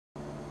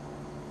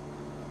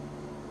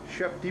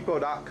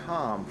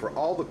ChefDepot.com for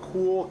all the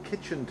cool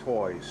kitchen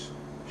toys.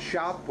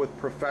 Shop with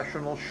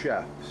professional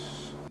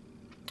chefs.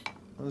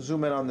 Let's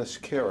zoom in on this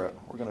carrot.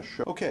 We're going to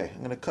show. Okay,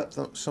 I'm going to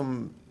cut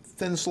some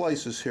thin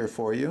slices here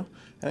for you,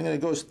 and I'm going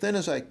to go as thin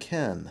as I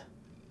can.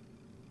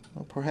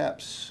 Well,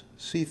 perhaps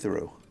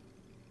see-through.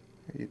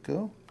 Here you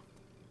go.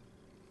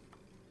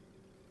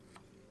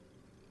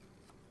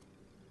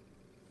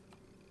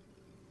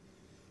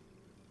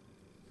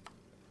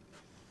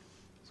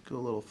 Let's go a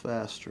little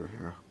faster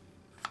here.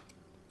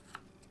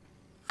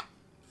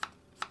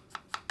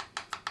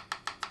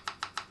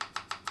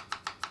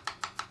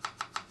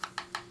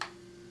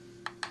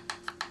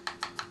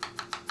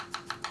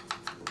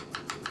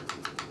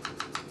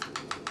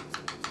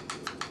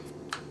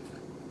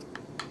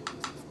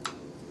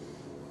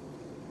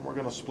 We're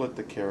going to split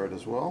the carrot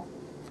as well.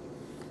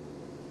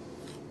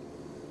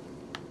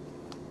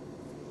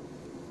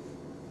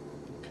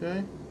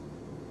 Okay.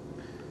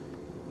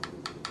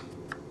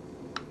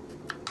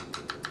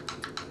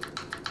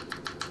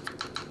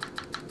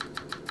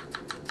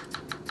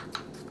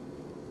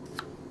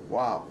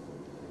 Wow.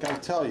 Gotta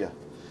tell you,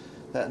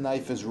 that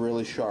knife is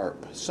really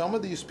sharp. Some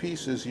of these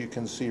pieces you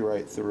can see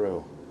right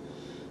through.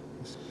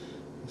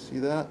 You see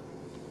that?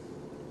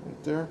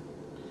 Right there?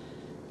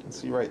 You can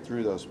see right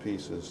through those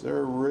pieces.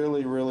 They're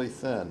really, really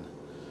thin.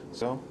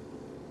 So,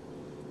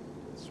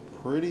 it's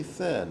pretty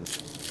thin.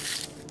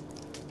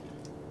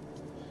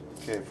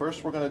 Okay, first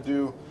thing we're going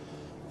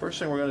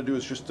to do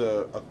is just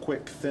a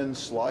quick thin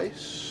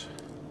slice.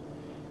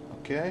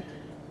 Okay,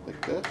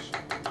 like this.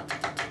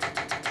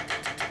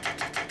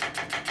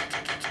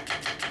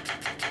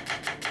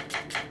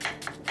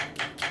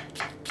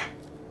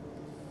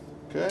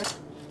 Okay,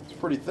 it's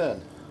pretty thin.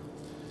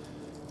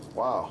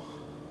 Wow,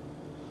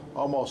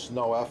 almost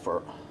no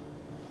effort.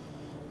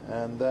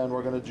 And then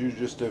we're going to do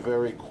just a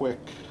very quick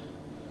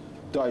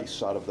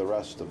dice out of the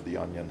rest of the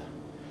onion.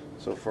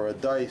 So for a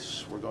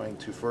dice, we're going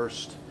to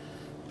first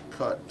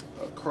cut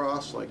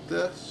across like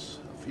this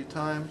a few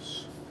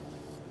times,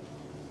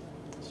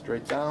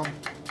 straight down,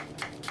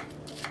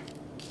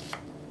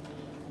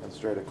 and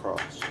straight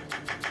across.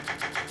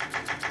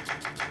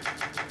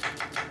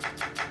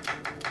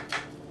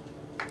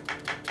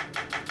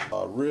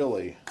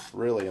 Really,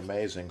 really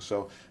amazing.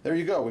 So there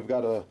you go. We've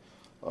got a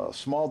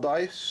small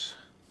dice.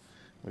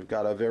 We've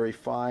got a very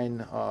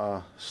fine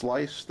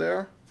slice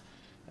there,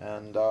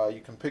 and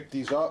you can pick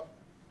these up.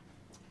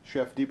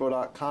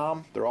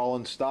 ChefDepot.com. They're all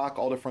in stock,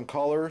 all different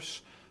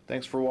colors.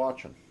 Thanks for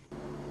watching.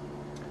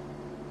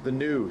 The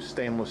new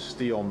stainless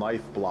steel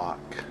knife block.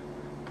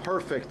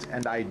 Perfect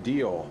and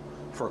ideal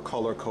for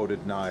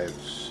color-coded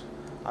knives.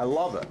 I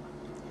love it.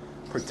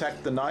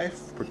 Protect the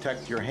knife,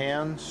 protect your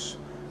hands.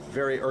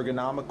 Very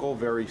ergonomical,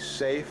 very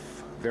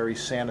safe, very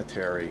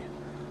sanitary.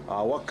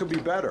 What could be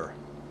better?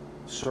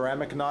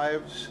 Ceramic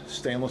knives,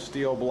 stainless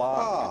steel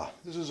block.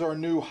 This is our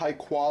new high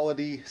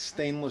quality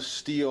stainless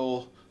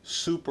steel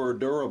super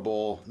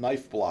durable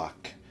knife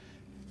block.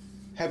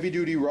 Heavy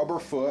duty rubber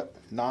foot,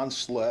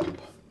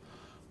 non-slip,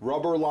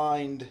 rubber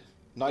lined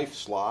knife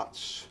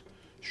slots,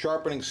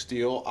 sharpening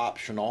steel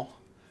optional,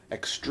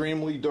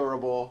 extremely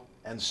durable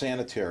and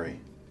sanitary.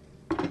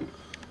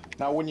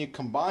 Now when you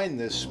combine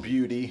this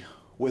beauty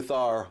with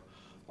our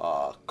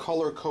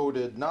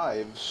color-coded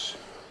knives,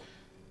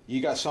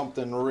 you got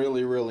something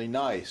really, really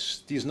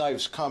nice. These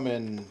knives come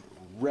in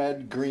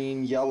red,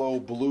 green, yellow,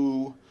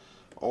 blue,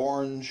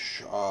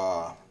 orange,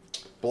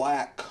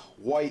 black,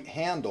 white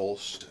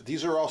handles.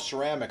 These are all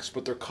ceramics,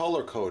 but they're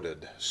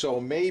color-coded. So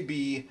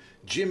maybe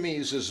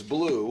Jimmy's is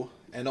blue,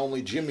 and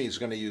only Jimmy's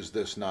going to use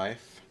this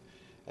knife.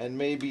 And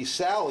maybe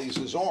Sally's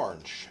is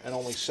orange, and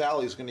only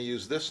Sally's going to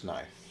use this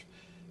knife.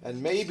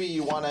 And maybe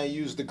you want to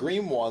use the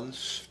green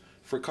ones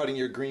for cutting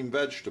your green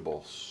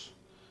vegetables.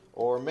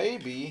 Or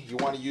maybe you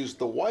want to use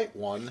the white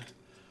one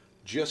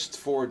just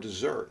for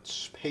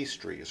desserts,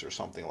 pastries, or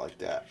something like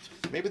that.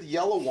 Maybe the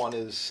yellow one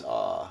is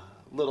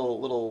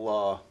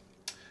little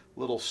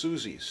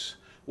Susie's.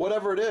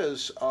 Whatever it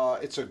is,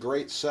 it's a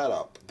great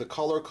setup. The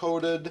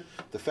color-coded,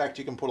 the fact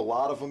you can put a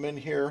lot of them in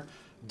here,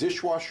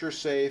 dishwasher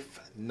safe,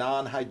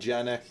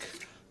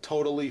 non-hygienic,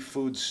 totally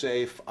food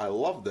safe. I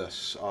love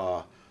this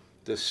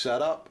this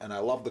setup, and I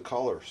love the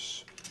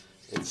colors.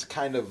 It's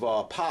kind of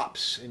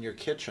pops in your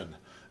kitchen.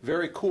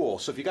 Very cool.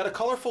 So if you got a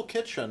colorful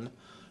kitchen,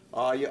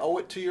 you owe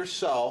it to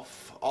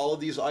yourself. All of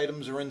these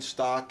items are in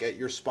stock at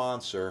your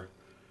sponsor,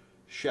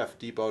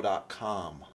 ChefDepot.com.